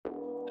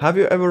Have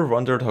you ever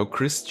wondered how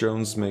Chris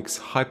Jones makes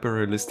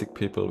hyper-realistic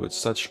people with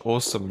such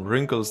awesome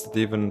wrinkles that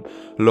even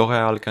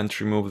L'Oreal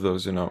can't remove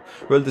those, you know?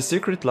 Well, the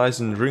secret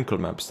lies in wrinkle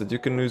maps, that you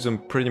can use on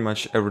pretty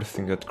much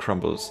everything that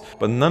crumbles.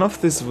 But none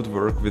of this would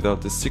work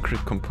without the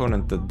secret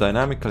component that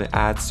dynamically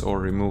adds or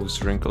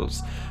removes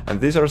wrinkles. And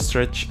these are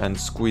stretch and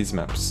squeeze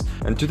maps.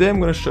 And today I'm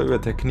gonna show you a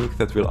technique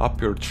that will up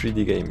your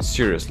 3D game,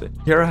 seriously.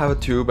 Here I have a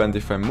tube, and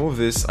if I move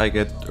this I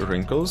get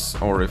wrinkles,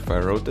 or if I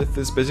rotate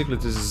this, basically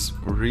this is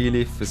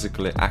really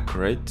physically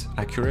accurate,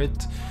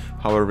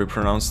 however we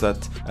pronounce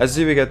that. As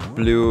you see, we get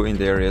blue in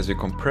the areas we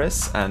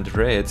compress and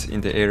red in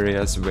the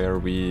areas where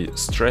we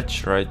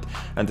stretch, right?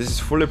 And this is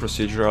fully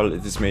procedural,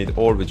 it is made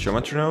all with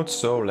geometry nodes,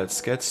 so let's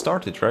get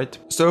started, right?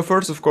 So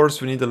first, of course,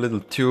 we need a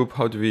little tube.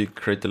 How do we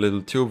create a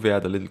little tube? We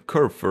add a little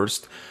curve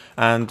first,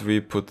 and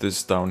we put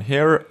this down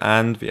here,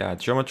 and we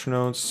add geometry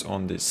nodes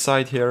on this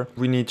side here.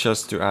 We need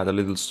just to add a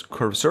little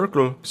curve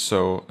circle,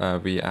 so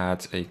we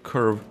add a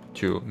curve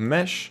to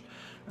mesh.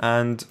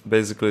 And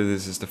basically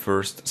this is the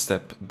first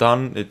step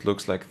done. It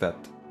looks like that.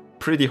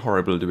 Pretty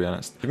horrible, to be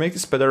honest. To make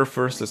this better,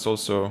 first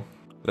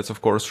let's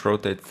of course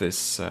rotate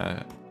this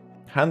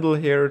handle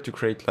here to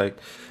create like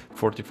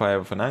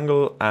 45 of an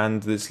angle,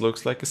 and this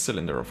looks like a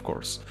cylinder, of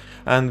course.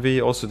 And we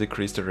also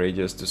decrease the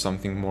radius to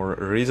something more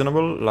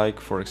reasonable,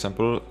 like for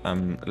example,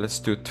 let's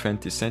do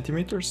 20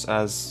 centimeters,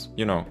 as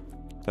you know,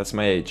 that's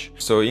my age.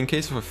 So in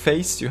case of a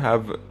face, you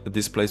have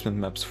displacement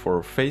maps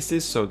for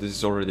faces, so this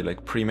is already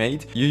like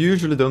pre-made. You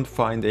usually don't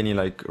find any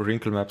like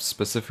wrinkle maps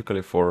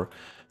specifically for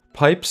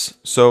pipes,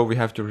 so we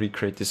have to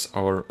recreate this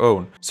our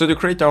own. So to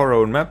create our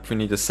own map, we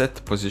need a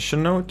set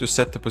position node to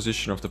set the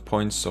position of the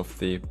points of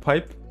the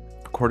pipe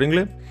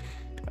accordingly.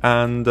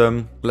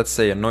 And let's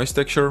say a noise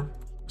texture.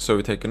 So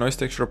we take a noise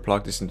texture,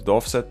 plug this into the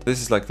offset. This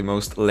is like the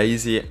most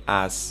lazy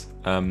ass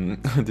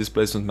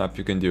displacement map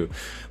you can do,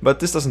 but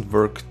this doesn't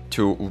work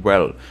too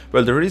well.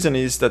 Well, the reason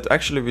is that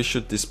actually we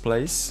should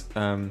displace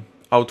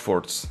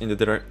outwards in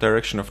the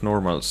direction of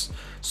normals.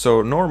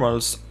 So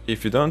normals,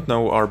 if you don't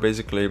know, are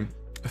basically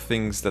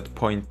things that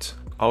point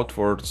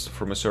outwards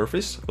from a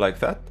surface like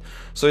that.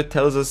 So it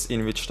tells us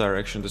in which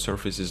direction the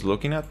surface is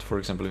looking at. For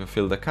example, if I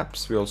fill the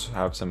caps, we also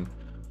have some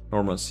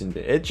normals in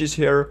the edges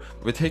here.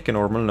 We take a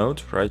normal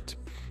node, right,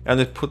 and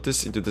we put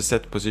this into the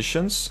set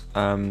positions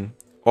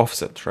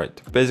offset,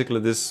 right? Basically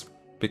this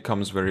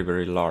becomes very,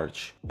 very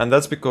large, and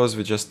that's because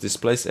we just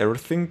displace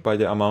everything by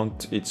the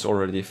amount it's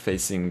already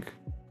facing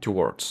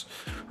towards,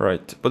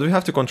 right? But we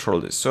have to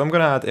control this, so I'm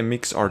gonna add a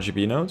mix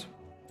RGB node.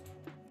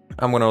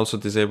 I'm gonna also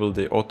disable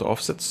the auto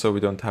offset so we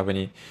don't have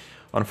any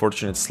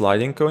unfortunate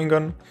sliding going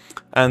on.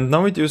 And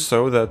now we do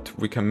so that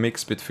we can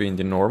mix between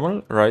the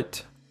normal,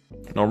 right,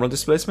 normal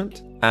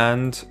displacement,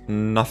 and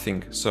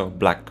nothing, so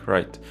black,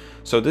 right?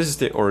 So this is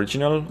the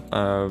original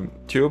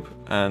tube,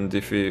 and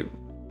if we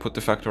put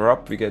the factor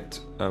up, we get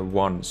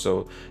 1,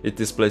 so it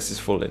displaces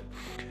fully.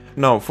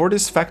 Now for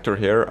this factor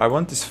here, I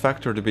want this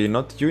factor to be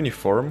not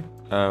uniform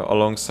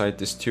alongside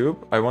this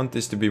tube. I want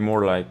this to be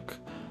more like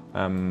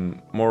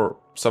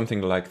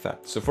something like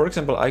that. So for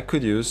example, I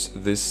could use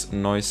this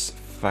noise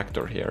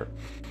factor here.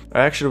 I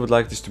actually would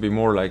like this to be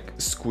more like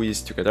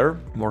squeezed together,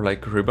 more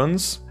like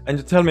ribbons. And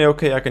you tell me,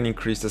 okay, I can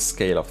increase the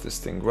scale of this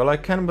thing. Well, I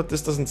can, but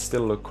this doesn't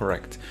still look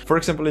correct. For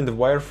example, in the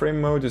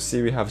wireframe mode, you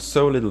see we have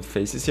so little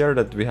faces here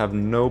that we have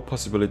no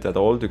possibility at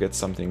all to get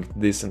something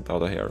decent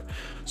out of here.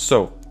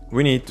 So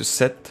we need to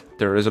set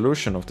the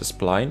resolution of the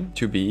spline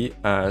to be,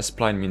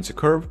 spline means a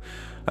curve.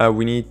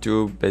 We need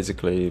to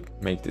basically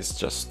make this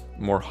just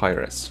more high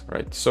res,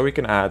 right? So we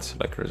can add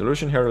like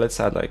resolution here. Let's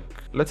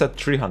add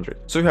 300.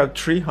 So we have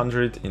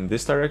 300 in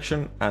this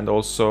direction and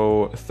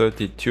also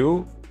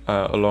 32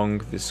 along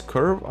this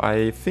curve.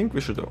 I think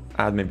we should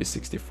add maybe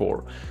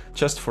 64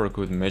 just for a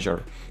good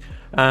measure.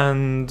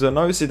 And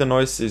now you see the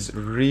noise is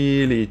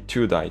really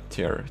too tight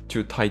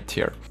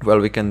here.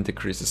 Well, we can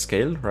decrease the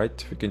scale,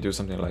 right? We can do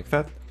something like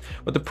that.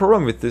 But the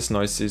problem with this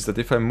noise is that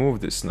if I move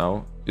this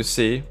now, you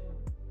see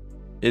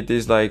it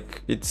is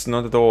like it's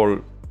not at all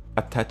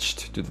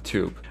attached to the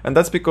tube, and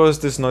that's because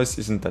this noise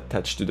isn't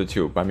attached to the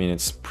tube. I mean,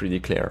 it's pretty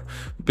clear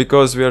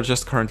because we are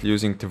just currently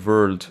using the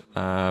world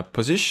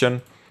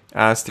position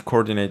as the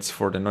coordinates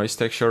for the noise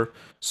texture,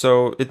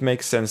 so it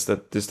makes sense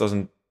that this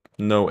doesn't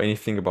know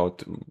anything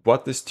about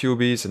what this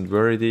tube is and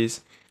where it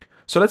is.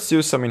 So let's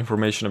use some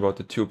information about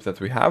the tube that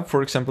we have,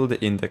 for example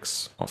the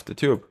index of the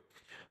tube.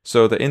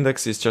 So the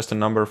index is just a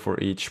number for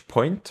each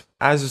point.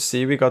 As you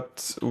see, we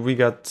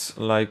got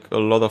like a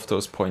lot of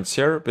those points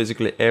here.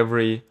 Basically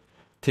every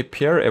tip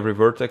here, every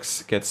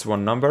vertex gets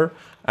one number,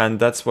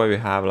 and that's why we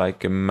have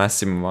like a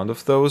massive amount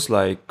of those.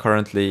 Like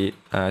currently,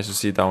 as you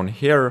see down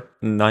here,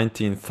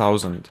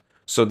 19,000.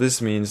 So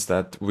this means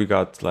that we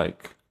got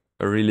like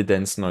a really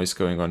dense noise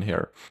going on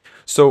here.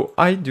 So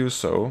I do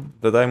so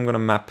that I'm gonna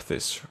map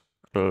this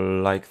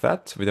like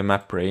that with a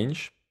map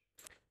range.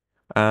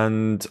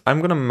 And I'm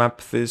gonna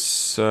map this,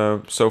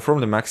 so from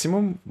the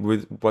maximum,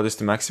 with what is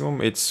the maximum?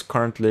 It's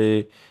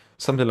currently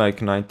something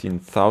like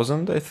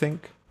 19,000, I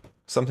think.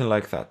 Something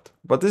like that.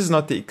 But this is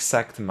not the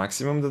exact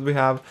maximum that we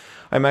have.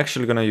 I'm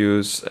actually gonna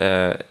use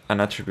an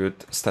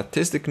attribute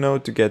statistic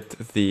node to get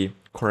the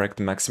correct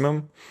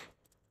maximum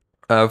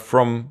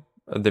from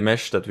the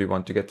mesh that we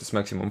want to get this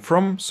maximum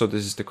from. So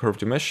this is the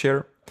curved mesh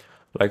here,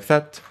 like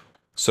that.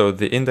 So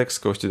the index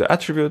goes to the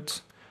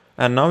attribute,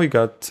 and now we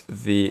got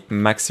the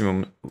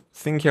maximum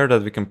thing here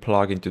that we can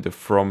plug into the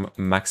from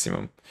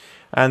maximum.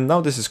 And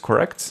now this is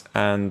correct,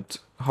 and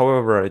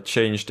however I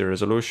change the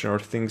resolution or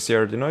things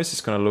here, the noise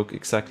is gonna look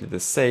exactly the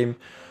same.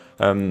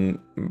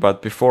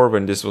 But before,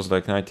 when this was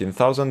like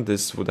 19,000,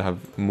 this would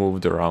have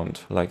moved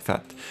around like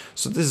that.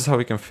 So this is how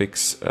we can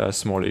fix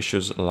small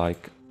issues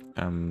like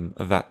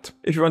that.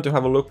 If you want to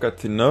have a look at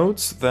the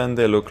nodes, then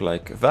they look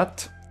like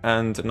that.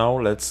 And now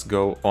let's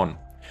go on.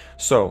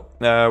 So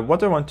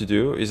what I want to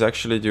do is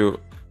actually to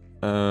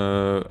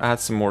add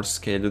some more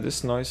scale to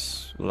this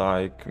noise,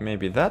 like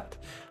maybe that.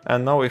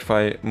 And now if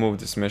I move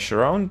this mesh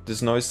around,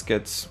 this noise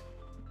gets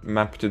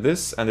mapped to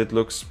this, and it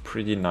looks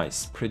pretty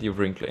nice, pretty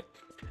wrinkly.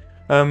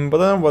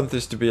 But I don't want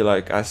this to be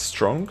like as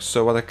strong,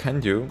 so what I can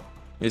do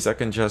is I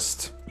can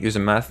just use a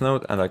math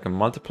node and I can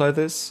multiply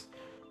this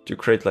to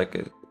create like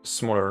a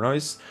smaller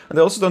noise. And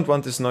I also don't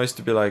want this noise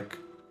to be like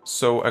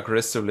so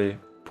aggressively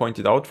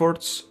pointed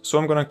outwards, so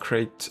I'm gonna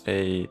create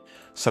a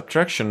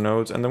subtraction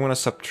node and I'm gonna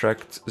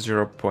subtract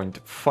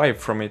 0.5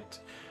 from it,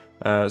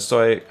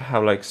 so I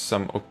have like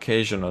some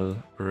occasional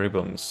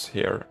ribbons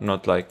here,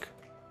 not like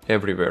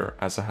everywhere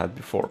as I had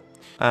before.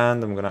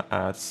 And I'm gonna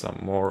add some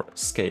more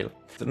scale.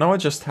 So now I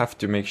just have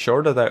to make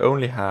sure that I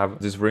only have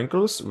these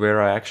wrinkles where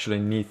I actually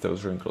need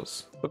those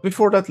wrinkles. But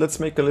before that, let's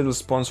make a little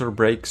sponsor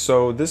break.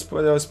 So this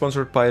is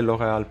sponsored by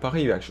L'Oréal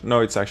Paris, actually.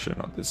 No, it's actually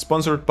not. It's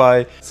sponsored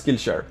by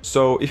Skillshare.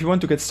 So if you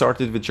want to get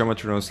started with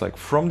geometry nodes like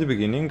from the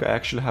beginning, I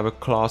actually have a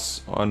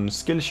class on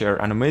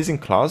Skillshare, an amazing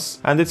class,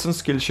 and it's on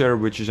Skillshare,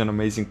 which is an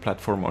amazing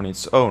platform on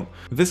its own.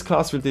 This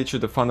class will teach you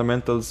the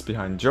fundamentals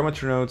behind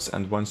geometry nodes,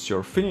 and once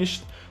you're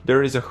finished,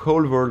 there is a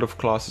whole world of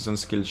classes on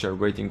Skillshare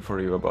waiting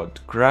for you about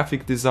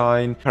graphic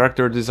design,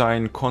 character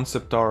design,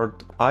 concept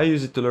art. I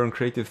use it to learn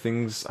creative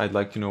things I'd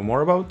like to know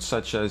more about,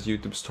 such as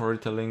YouTube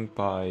storytelling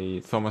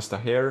by Thomas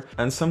Taher,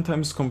 and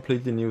sometimes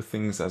completely new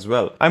things as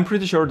well. I'm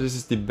pretty sure this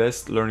is the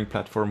best learning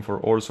platform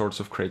for all sorts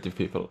of creative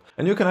people.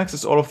 And you can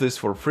access all of this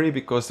for free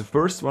because the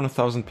first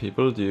 1,000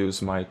 people to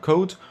use my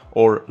code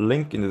or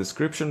link in the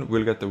description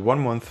will get the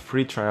 1-month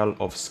free trial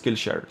of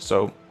Skillshare,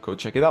 so go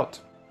check it out.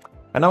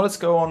 And now let's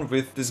go on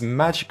with this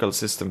magical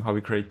system, how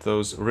we create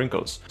those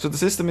wrinkles. So the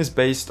system is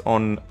based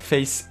on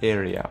face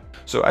area.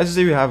 So as you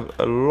see, we have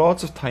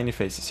lots of tiny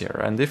faces here.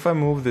 And if I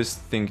move this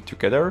thing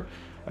together,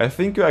 I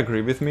think you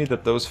agree with me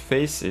that those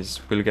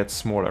faces will get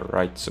smaller,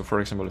 right? So for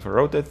example, if I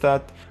rotate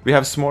that, we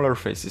have smaller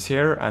faces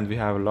here and we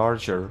have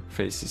larger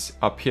faces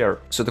up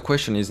here. So the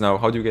question is now,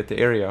 how do you get the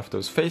area of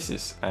those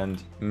faces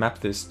and map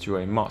this to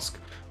a mask?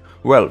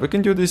 Well, we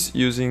can do this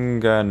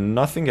using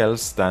nothing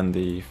else than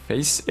the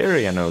face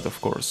area node, of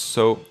course.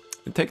 So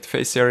we take the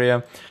face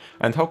area,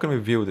 and how can we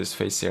view this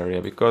face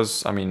area?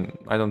 Because, I mean,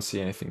 I don't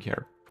see anything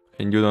here,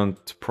 and you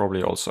don't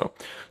probably also.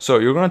 So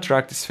you're gonna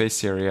drag this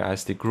face area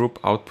as the group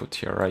output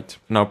here, right?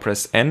 Now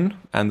press N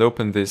and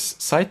open this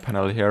side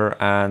panel here,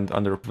 and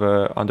under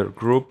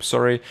group,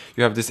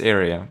 you have this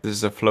area. This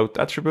is a float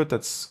attribute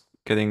that's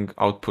getting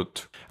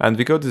output. And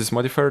we go to this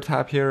modifier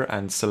tab here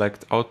and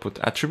select output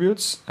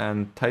attributes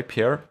and type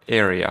here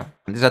area.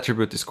 And this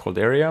attribute is called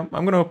area.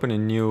 I'm going to open a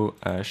new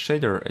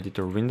shader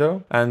editor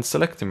window and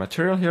select the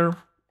material here.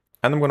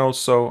 And I'm going to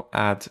also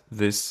add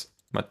this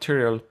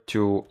material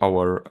to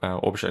our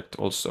object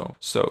also.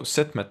 So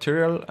set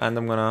material, and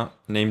I'm going to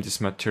name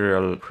this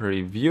material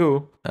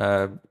preview,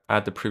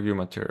 add the preview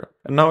material.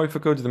 And now if I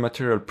go to the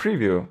material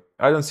preview,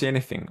 I don't see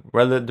anything.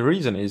 Well, the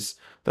reason is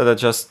that I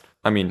just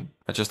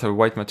have a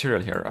white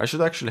material here. I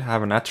should actually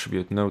have an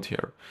attribute node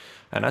here.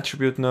 An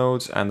attribute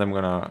node, and I'm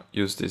gonna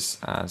use this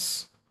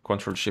as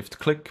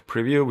Ctrl-Shift-Click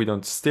preview. We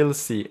don't still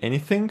see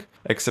anything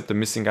except the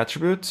missing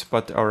attribute,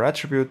 but our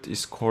attribute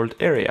is called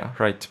area,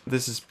 right?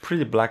 This is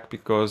pretty black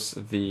because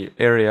the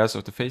areas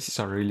of the faces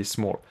are really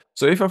small.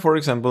 So if I, for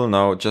example,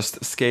 now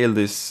just scale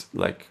this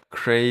like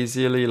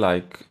crazily,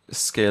 like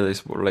scale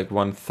this like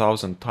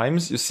 1,000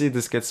 times, you see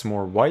this gets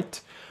more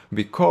white,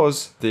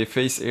 because the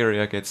face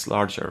area gets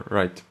larger,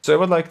 right? So I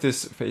would like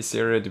this face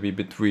area to be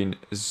between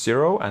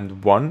 0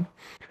 and 1,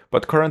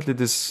 but currently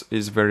this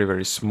is very,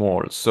 very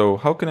small. So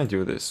how can I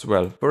do this?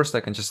 Well, first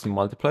I can just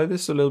multiply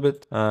this a little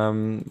bit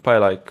by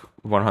like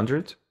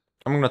 100.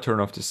 I'm gonna turn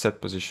off the set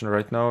position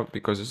right now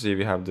because you see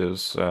we have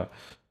those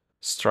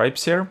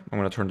stripes here. I'm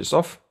gonna turn this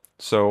off,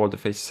 so all the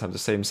faces have the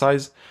same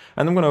size.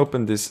 And I'm gonna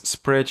open this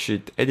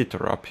spreadsheet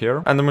editor up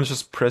here, and I'm gonna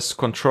just press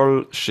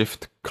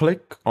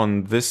Ctrl-Shift-Click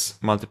on this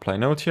multiply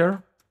node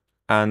here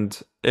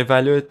and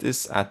evaluate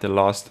this at the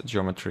last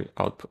geometry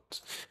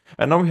output.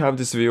 And now we have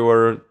this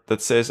viewer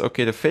that says,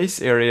 okay, the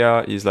face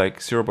area is like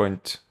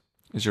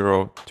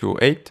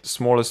 0.028,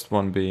 smallest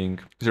one being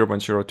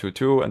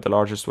 0.022, and the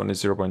largest one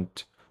is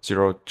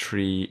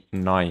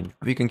 0.039.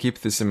 We can keep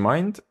this in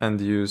mind and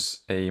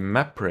use a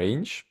map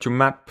range to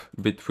map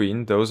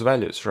between those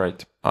values,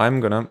 right?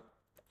 I'm gonna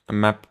a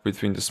map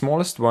between the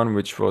smallest one,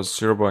 which was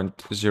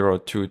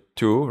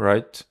 0.022,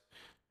 right?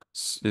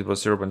 It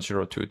was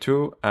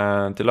 0.022,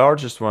 and the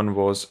largest one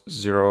was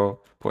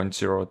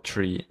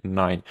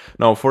 0.039.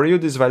 Now, for you,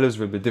 these values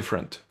will be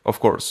different. Of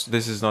course,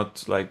 this is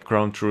not like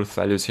ground truth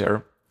values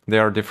here. They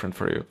are different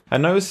for you.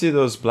 And now you see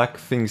those black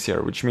things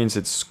here, which means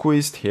it's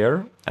squeezed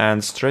here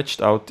and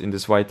stretched out in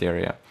this white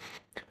area.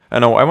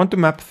 And now I want to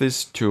map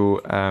this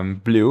to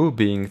blue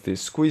being the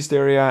squeezed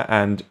area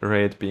and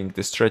red being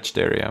the stretched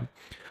area.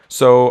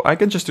 So I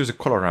can just use a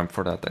color ramp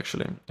for that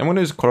actually. I'm going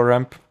to use a color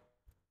ramp.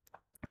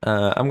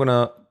 I'm going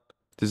to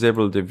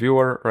disable the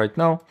viewer right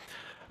now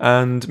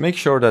and make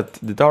sure that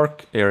the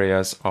dark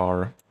areas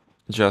are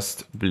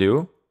just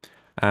blue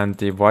and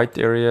the white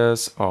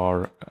areas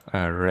are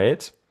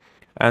red.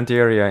 And the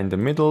area in the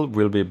middle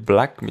will be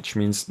black, which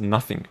means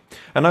nothing.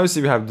 And now you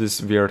see we have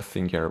this weird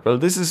thing here. Well,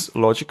 this is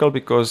logical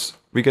because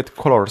we get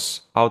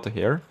colors out of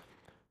here,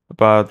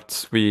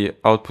 but we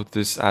output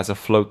this as a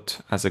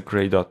float, as a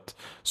gray dot.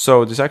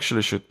 So this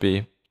actually should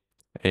be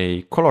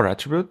a color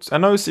attribute.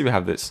 And now you see we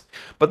have this.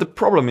 But the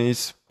problem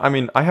is, I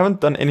mean, I haven't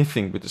done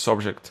anything with this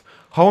object.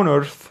 How on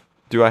earth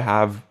do I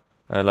have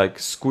like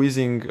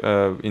squeezing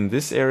in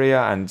this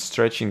area and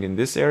stretching in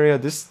this area?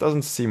 This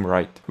doesn't seem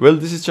right. Well,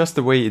 this is just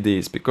the way it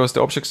is because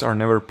the objects are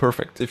never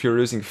perfect. If you're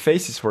using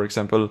faces, for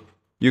example,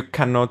 you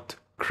cannot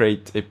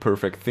create a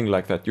perfect thing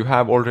like that. You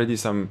have already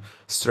some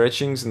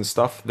stretchings and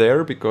stuff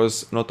there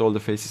because not all the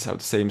faces have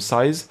the same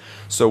size.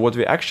 So what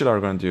we actually are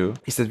going to do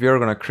is that we are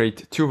going to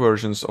create two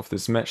versions of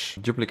this mesh.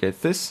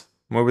 Duplicate this,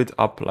 move it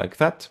up like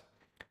that.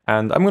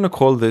 And I'm going to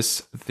call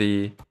this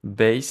the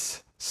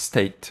base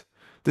state.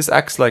 This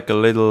acts like a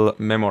little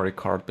memory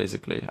card,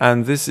 basically.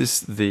 And this is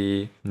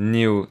the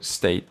new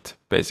state,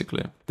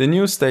 basically. The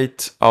new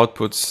state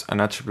outputs an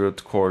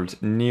attribute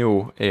called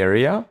new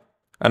area.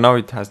 And now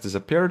it has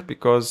disappeared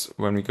because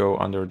when we go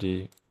under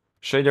the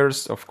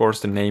shaders, of course,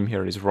 the name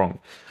here is wrong.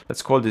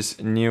 Let's call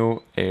this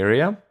new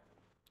area.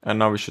 And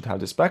now we should have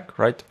this back,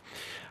 right?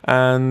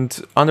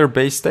 And under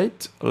base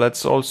state,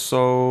 let's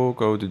also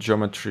go to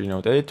geometry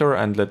node editor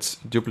and let's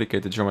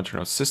duplicate the geometry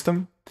node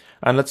system.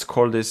 And let's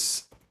call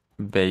this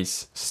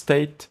base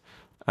state,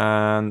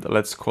 and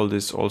let's call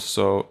this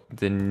also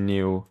the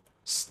new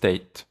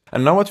state.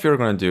 And now what we are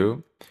going to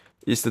do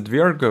is that we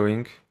are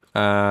going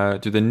to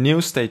the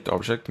new state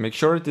object, make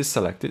sure it is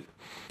selected,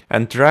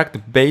 and drag the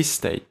base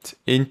state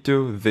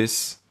into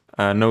this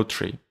node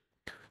tree.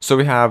 So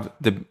we have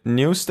the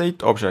new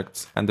state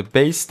object and the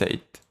base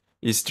state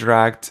is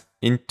dragged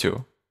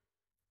into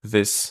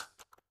this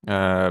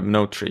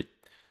node tree.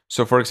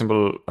 So for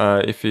example,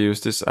 if we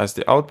use this as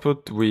the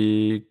output,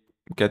 we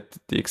get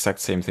the exact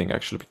same thing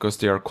actually, because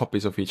they are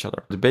copies of each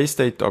other. The base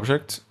state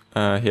object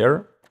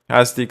here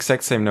has the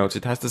exact same nodes.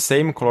 It has the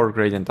same color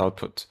gradient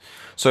output.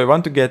 So I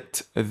want to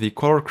get the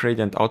color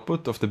gradient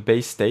output of the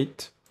base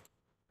state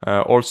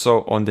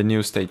also on the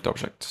new state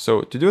object.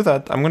 So to do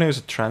that, I'm going to use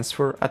a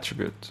transfer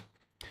attribute.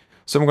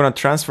 So I'm going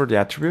to transfer the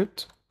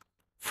attribute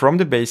from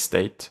the base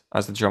state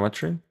as the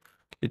geometry.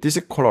 It is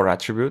a color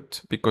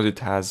attribute because it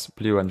has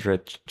blue and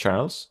red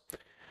channels.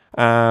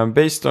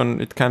 Based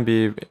on, it can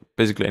be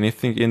basically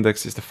anything.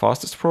 Index is the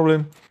fastest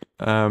probably.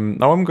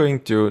 Now I'm going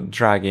to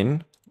drag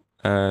in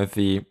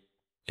the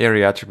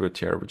area attribute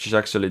here, which is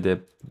actually the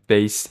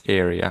base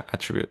area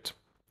attribute,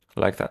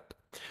 like that.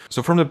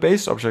 So from the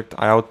base object,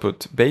 I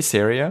output base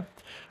area,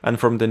 and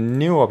from the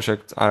new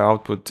object, I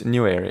output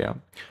new area.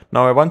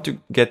 Now I want to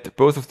get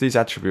both of these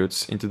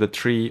attributes into the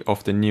tree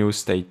of the new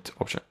state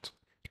object.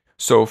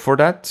 So for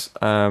that,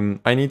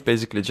 I need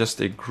basically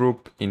just a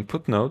group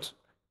input node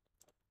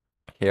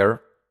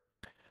here,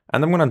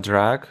 and I'm going to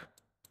drag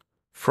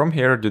from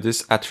here to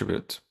this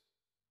attribute.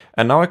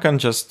 And now I can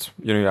just,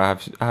 you know,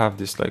 I have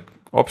this like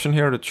option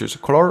here to choose a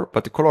color,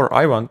 but the color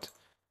I want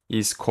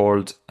is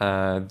called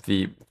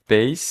the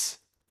base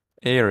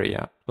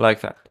area,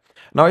 like that.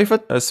 Now if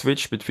I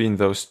switch between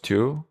those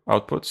two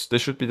outputs, they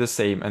should be the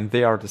same, and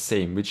they are the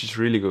same, which is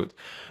really good.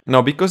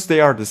 Now because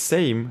they are the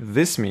same,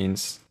 this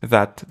means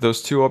that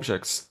those two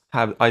objects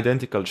have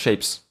identical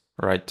shapes,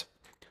 right?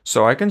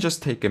 So I can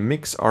just take a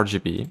mix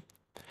RGB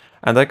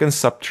and I can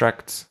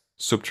subtract,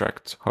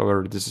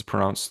 however this is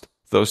pronounced,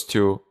 those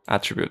two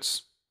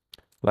attributes,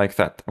 like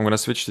that. I'm going to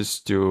switch this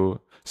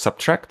to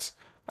subtract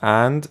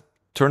and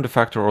turn the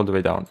factor all the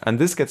way down. And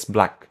this gets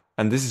black,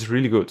 and this is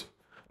really good.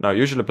 Now,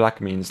 usually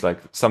black means like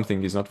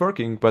something is not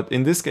working, but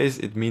in this case,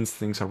 it means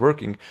things are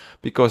working,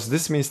 because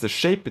this means the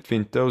shape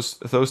between those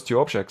two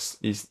objects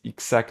is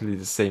exactly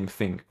the same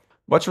thing.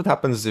 Watch what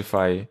happens if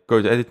I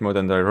go to edit mode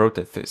and I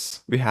rotate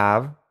this. We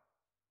have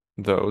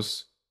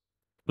those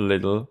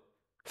little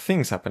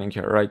things happening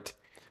here, right?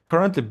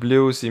 Currently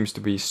blue seems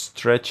to be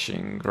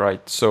stretching,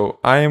 right? So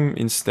I'm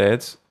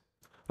instead,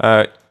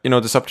 you know,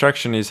 the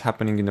subtraction is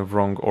happening in the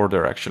wrong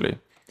order actually.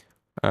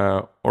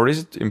 Or is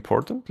it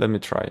important? Let me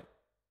try.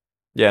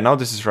 Yeah, now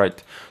this is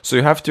right. So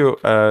you have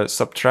to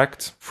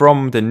subtract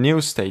from the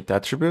new state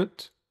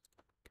attribute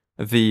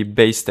the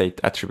base state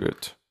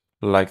attribute,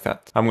 like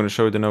that. I'm going to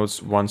show you the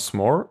nodes once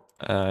more.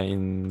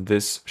 in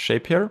this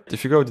shape here.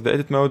 If you go to the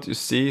edit mode, you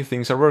see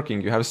things are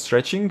working. You have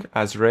stretching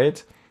as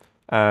red,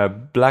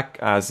 black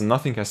as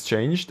nothing has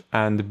changed,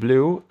 and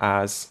blue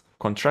as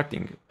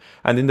contracting.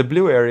 And in the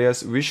blue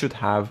areas, we should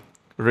have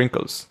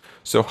wrinkles.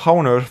 So how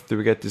on earth do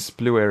we get this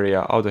blue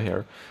area out of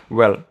here?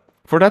 Well,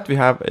 for that we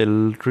have a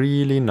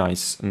really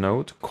nice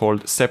node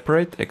called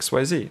separate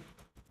XYZ.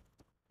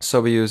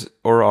 So we use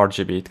or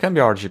RGB, it can be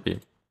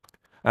RGB.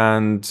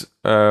 And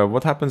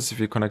what happens if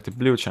you connect the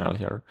blue channel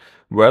here?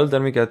 Well,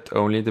 then we get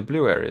only the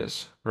blue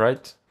areas,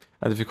 right?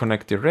 And if you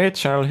connect the red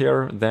channel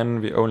here,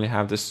 then we only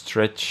have the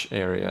stretch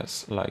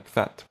areas like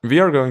that. We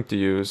are going to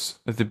use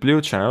the blue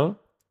channel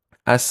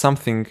as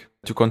something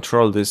to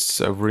control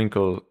this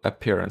wrinkle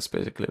appearance,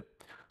 basically.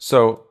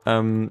 So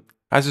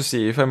as you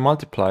see, if I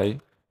multiply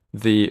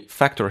the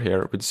factor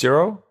here with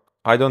 0,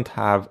 I don't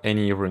have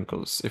any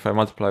wrinkles. If I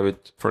multiply with,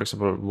 for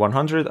example,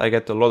 100, I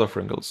get a lot of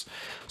wrinkles.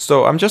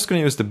 So I'm just going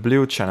to use the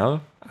blue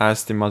channel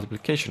as the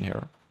multiplication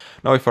here.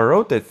 Now, if I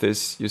rotate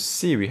this, you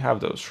see we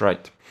have those,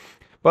 right?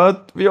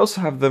 But we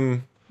also have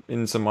them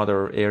in some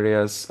other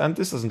areas, and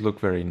this doesn't look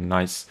very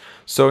nice.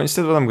 So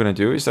instead, what I'm going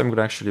to do is I'm going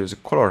to actually use a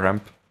color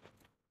ramp.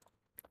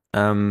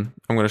 I'm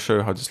going to show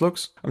you how this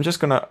looks. I'm just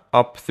going to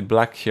up the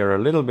black here a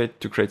little bit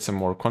to create some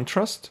more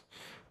contrast.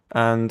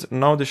 And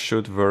now this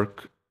should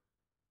work.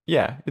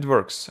 Yeah, it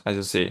works, as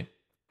you see.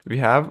 We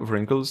have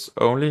wrinkles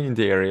only in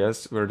the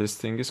areas where this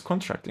thing is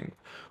contracting,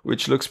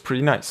 which looks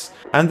pretty nice.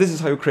 And this is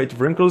how you create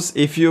wrinkles.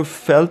 If you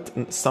felt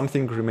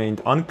something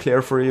remained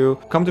unclear for you,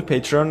 come to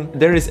Patreon.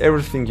 There is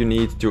everything you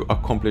need to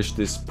accomplish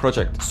this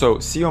project. So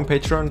see you on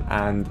Patreon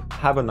and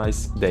have a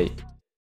nice day.